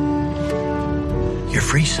 You're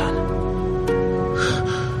free, son.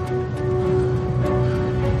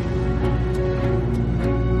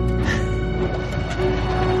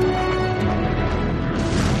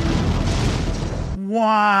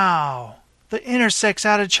 Wow. The intersect's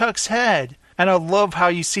out of Chuck's head. And I love how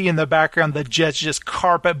you see in the background the Jets just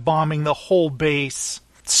carpet bombing the whole base.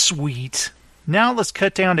 Sweet. Now let's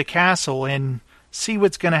cut down to Castle and see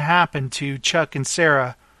what's going to happen to Chuck and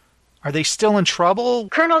Sarah. Are they still in trouble?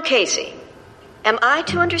 Colonel Casey, am I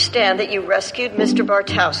to understand that you rescued Mr.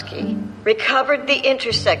 Bartowski, recovered the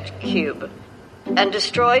Intersect Cube, and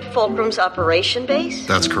destroyed Fulcrum's operation base?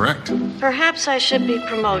 That's correct. Perhaps I should be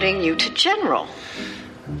promoting you to General.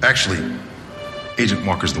 Actually, Agent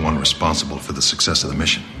Walker's the one responsible for the success of the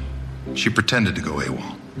mission. She pretended to go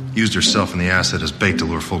AWOL, used herself and the asset as bait to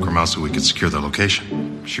lure Fulcrum out so we could secure their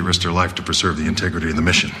location. She risked her life to preserve the integrity of the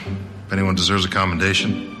mission. If anyone deserves a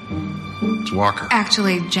commendation, it's Walker.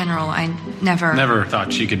 Actually, General, I never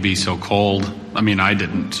thought she could be so cold. I mean, I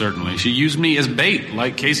didn't, certainly. She used me as bait,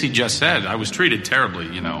 like Casey just said. I was treated terribly,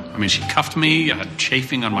 you know. I mean, she cuffed me, I had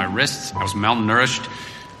chafing on my wrists, I was malnourished.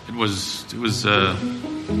 It was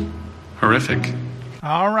horrific.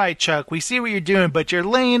 All right, Chuck, we see what you're doing, but you're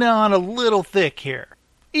laying on a little thick here.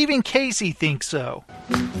 Even Casey thinks so.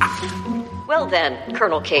 Well then,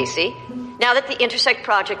 Colonel Casey, now that the Intersect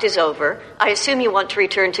project is over, I assume you want to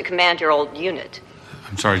return to command your old unit.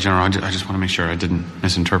 I'm sorry, General, I just want to make sure I didn't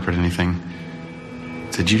misinterpret anything.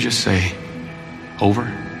 Did you just say over?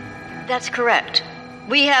 That's correct.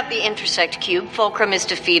 We have the Intersect Cube, Fulcrum is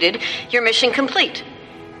defeated, your mission complete.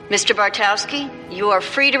 Mr. Bartowski, you are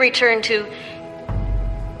free to return to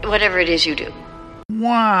whatever it is you do.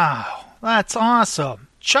 Wow, that's awesome.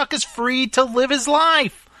 Chuck is free to live his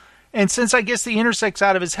life. And since I guess the intersect's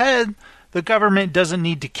out of his head, the government doesn't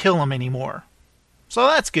need to kill him anymore. So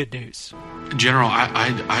that's good news. General,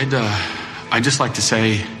 I'd just like to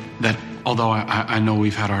say that although I know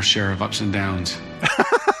we've had our share of ups and downs.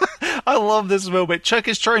 I love this moment. Chuck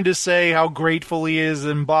is trying to say how grateful he is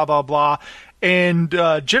and blah, blah, blah. And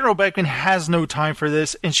General Beckman has no time for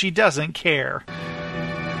this, and she doesn't care.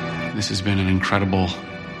 This has been an incredible,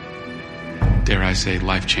 dare I say,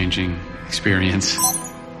 life-changing experience.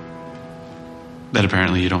 that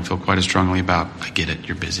apparently you don't feel quite as strongly about. I get it,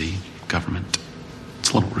 you're busy. Government.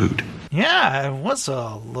 It's a little rude. Yeah, it was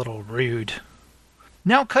a little rude.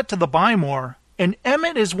 Now cut to the Bymore, and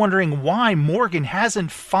Emmett is wondering why Morgan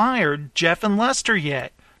hasn't fired Jeff and Lester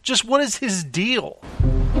yet. Just what is his deal?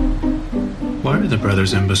 Why are the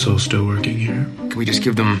brothers imbeciles still working here? Can we just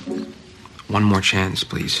give them one more chance,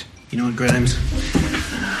 please? You know what, Grimes?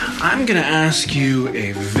 I'm gonna ask you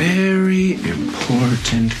a very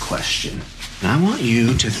important question. And I want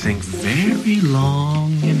you to think very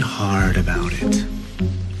long and hard about it.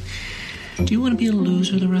 Do you want to be a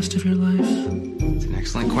loser the rest of your life? It's an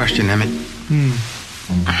excellent question, Emmett.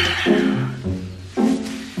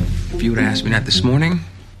 If you would have asked me that this morning,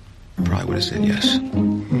 I probably would have said yes.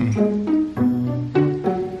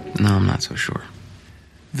 No, I'm not so sure.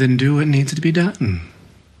 Then do what needs to be done.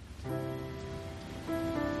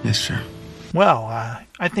 Yes, sir. Well,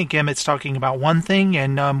 I think Emmett's talking about one thing,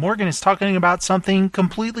 and Morgan is talking about something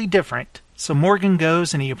completely different. So Morgan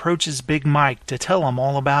goes and he approaches Big Mike to tell him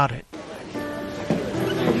all about it.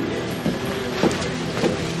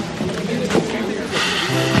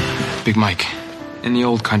 Big Mike, in the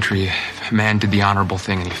old country, if a man did the honorable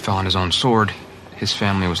thing and he fell on his own sword, his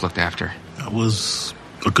family was looked after. That was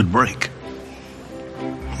a good break.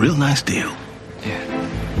 Real nice deal. Yeah.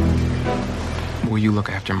 Will you look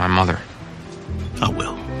after my mother? I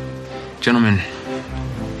will. Gentlemen,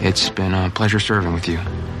 it's been a pleasure serving with you.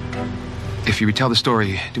 If you would tell the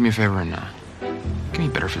story, do me a favor and give me a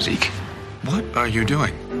better physique. What are you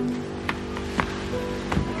doing?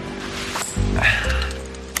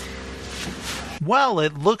 Well,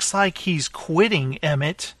 it looks like he's quitting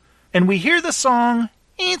Emmett, and we hear the song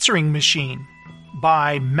Answering Machine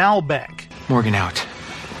by Malbec. Morgan out.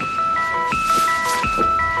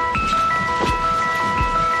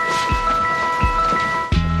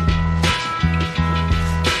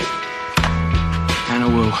 Anna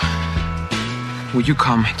Wu, will you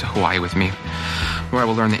come to Hawaii with me, where I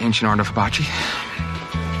will learn the ancient art of hibachi?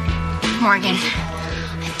 Morgan,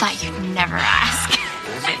 I thought you'd never ask.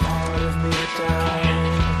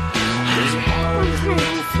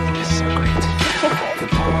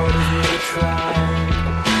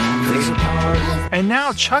 And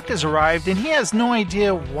now Chuck has arrived, and he has no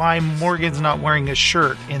idea why Morgan's not wearing a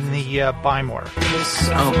shirt in the Bymore.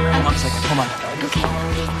 Oh, hold on a second. Hold on.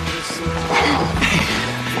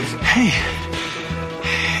 Hey.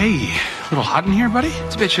 A little hot in here, buddy?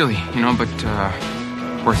 It's a bit chilly, but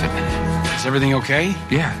worth it. Is everything okay?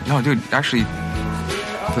 Yeah. No, dude, actually,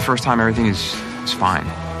 for the first time, everything is fine.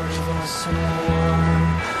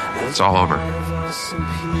 It's all over.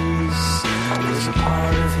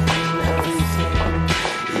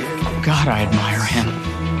 God, I admire him.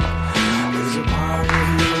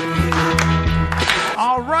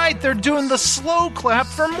 All right, they're doing the slow clap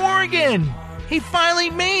for Morgan. He finally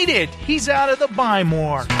made it. He's out of the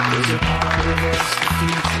Bymore.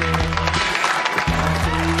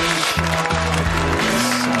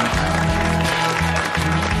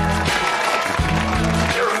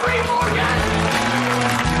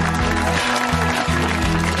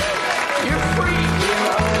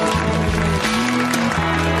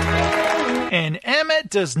 And Emmett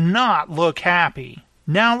does not look happy.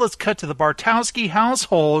 Now let's cut to the Bartowski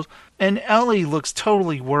household, and Ellie looks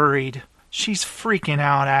totally worried. She's freaking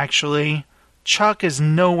out, actually. Chuck is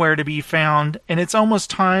nowhere to be found, and it's almost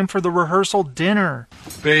time for the rehearsal dinner.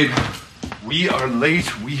 Babe, we are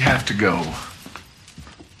late. We have to go.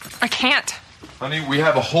 I can't. Honey, we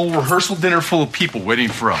have a whole rehearsal dinner full of people waiting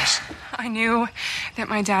for us. I knew that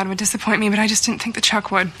my dad would disappoint me, but I just didn't think that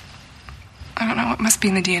Chuck would. I don't know, it must be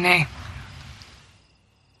in the DNA.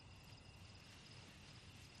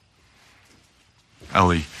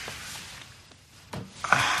 Ellie,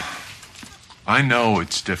 I know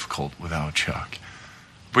it's difficult without Chuck,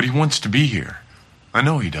 but he wants to be here. I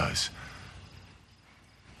know he does.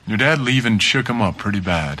 Your dad leaving shook him up pretty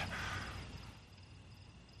bad.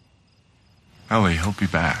 Ellie, he'll be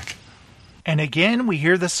back. And again, we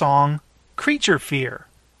hear the song Creature Fear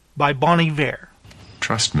by Bon Iver.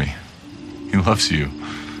 Trust me, he loves you.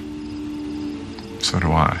 So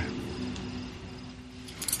do I.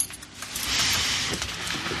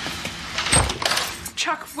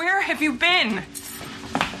 Chuck, where have you been?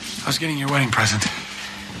 I was getting your wedding present.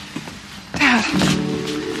 Dad.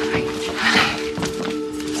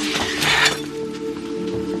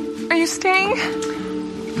 Are you staying?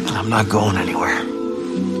 I'm not going anywhere.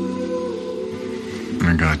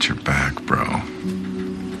 I got your back, bro.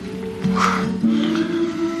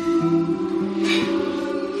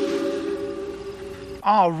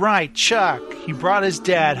 All right, Chuck. He brought his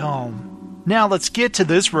dad home. Now let's get to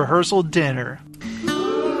this rehearsal dinner.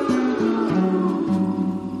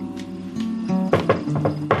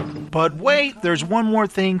 But wait, there's one more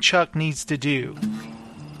thing Chuck needs to do.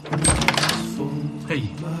 Hey,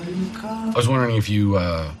 I was wondering if you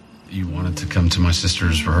wanted to come to my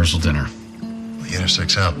sister's rehearsal dinner. The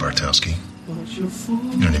intersect's out, Bartowski. You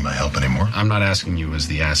don't need my help anymore. I'm not asking you as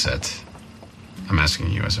the asset. I'm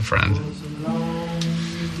asking you as a friend.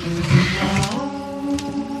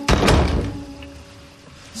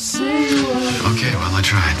 Okay, well, I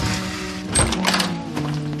tried.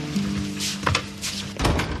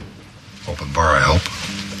 Open bar, I hope.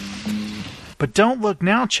 But don't look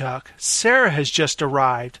now, Chuck. Sarah has just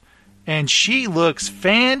arrived, and she looks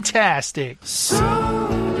fantastic.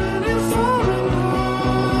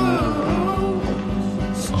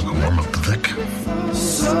 I'll go warm up the Vic.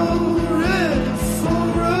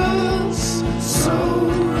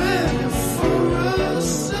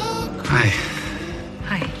 Hi.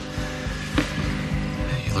 Hi.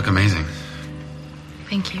 You look amazing.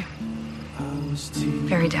 Thank you.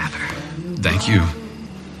 Very dapper. Thank you.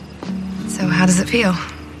 So how does it feel?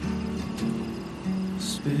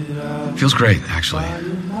 Feels great, actually.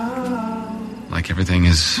 Like everything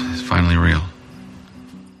is finally real.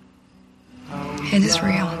 It is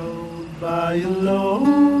real.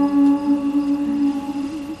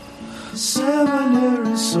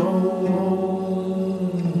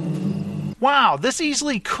 Wow, this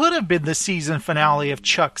easily could have been the season finale of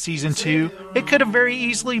Chuck Season 2. It could have very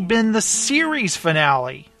easily been the series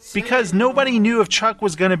finale, because nobody knew if Chuck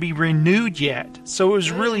was going to be renewed yet, so it was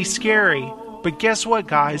really scary. But guess what,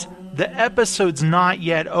 guys? The episode's not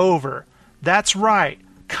yet over. That's right.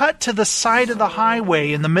 Cut to the side of the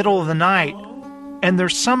highway in the middle of the night, and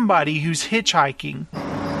there's somebody who's hitchhiking.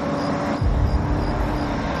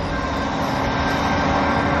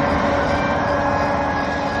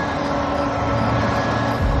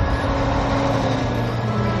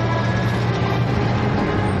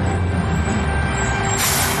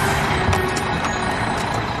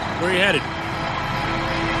 Where are you headed?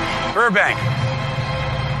 Burbank.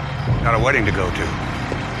 Got a wedding to go to.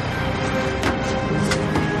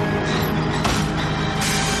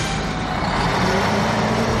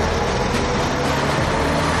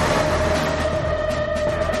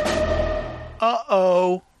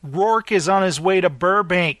 Uh-oh. Rourke is on his way to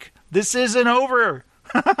Burbank. This isn't over.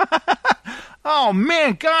 Oh,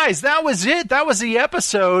 man, guys, that was it. That was the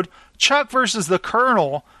episode. Chuck versus the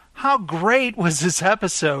Colonel. How great was this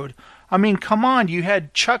episode? I mean, come on. You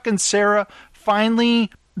had Chuck and Sarah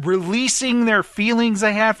finally releasing their feelings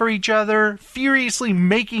they have for each other, furiously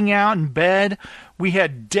making out in bed. We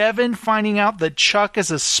had Devin finding out that Chuck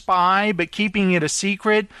is a spy, but keeping it a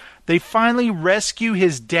secret. They finally rescue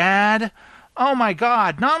his dad. Oh my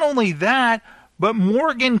God, not only that, but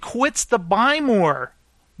Morgan quits the Buy More.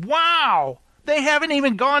 Wow! They haven't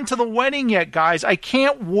even gone to the wedding yet, guys. I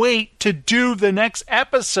can't wait to do the next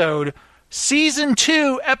episode. Season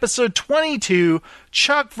 2, episode 22,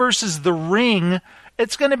 Chuck versus the Ring.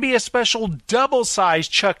 It's going to be a special double-sized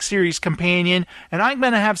Chuck series companion, and I'm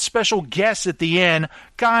going to have special guests at the end.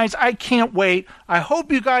 Guys, I can't wait. I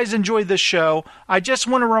hope you guys enjoyed this show. I just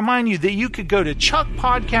want to remind you that you could go to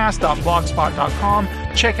chuckpodcast.blogspot.com,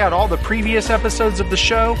 check out all the previous episodes of the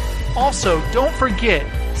show. Also, don't forget,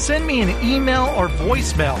 send me an email or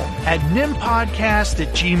voicemail at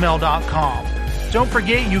nimpodcast@gmail.com. Don't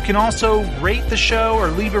forget, you can also rate the show or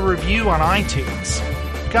leave a review on iTunes.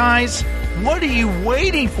 Guys, what are you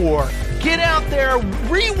waiting for? Get out there,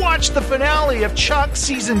 rewatch the finale of Chuck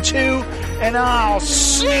Season 2, and I'll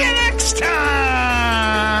see you next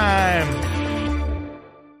time!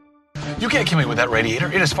 You can't kill me with that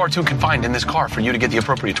radiator. It is far too confined in this car for you to get the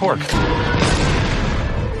appropriate torque.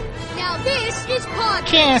 Now this is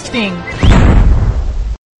podcasting.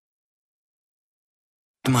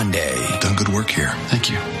 Monday. Done good work here.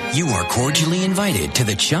 Thank you. You are cordially invited to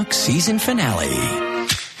the Chuck season finale.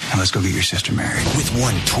 Now let's go get your sister married. With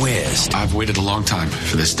one twist. I've waited a long time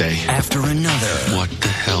for this day. After another. What the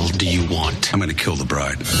hell do you want? I'm gonna kill the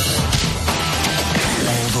bride.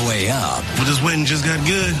 All the way up. Well, this wedding just got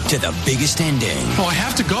good. To the biggest ending. Oh, I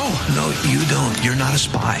have to go. No, you don't. You're not a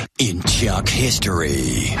spy. In Chuck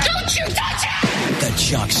history. Don't you touch it! The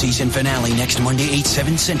Chuck season finale next Monday,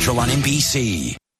 8/7 Central on NBC.